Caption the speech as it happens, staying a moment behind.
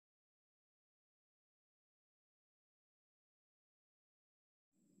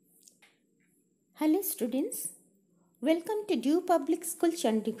Hello students, welcome to Dew Public School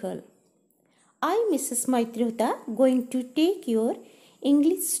Chandigarh. I am Mrs. Maitrihota going to take your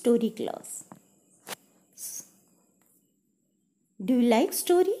English story class. Do you like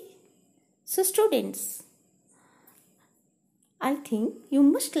story? So students, I think you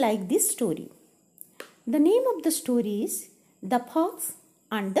must like this story. The name of the story is The Fox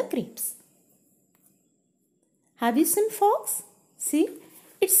and the Grapes. Have you seen fox? See,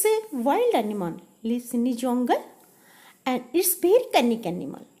 it's a wild animal, lives in the jungle and it's very cunning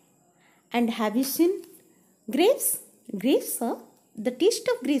animal. And have you seen grapes? Grapes are, the taste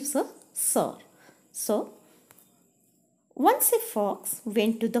of grapes are sour. So, once a fox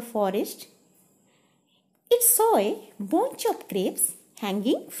went to the forest. It saw a bunch of grapes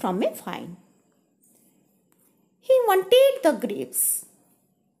hanging from a vine. He wanted the grapes.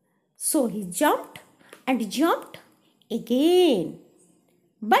 So he jumped and jumped again,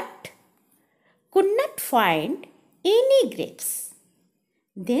 but could not find any grapes.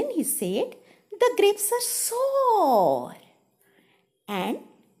 Then he said, "The grapes are sour," and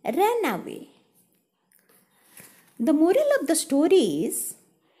ran away. The moral of the story is,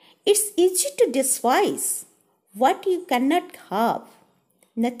 it's easy to despise what you cannot have.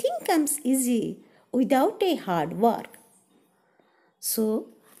 Nothing comes easy without a hard work. So,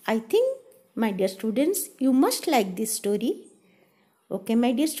 I think, my dear students, you must like this story. Okay,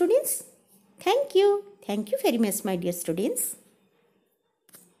 my dear students? Thank you. Thank you very much, my dear students.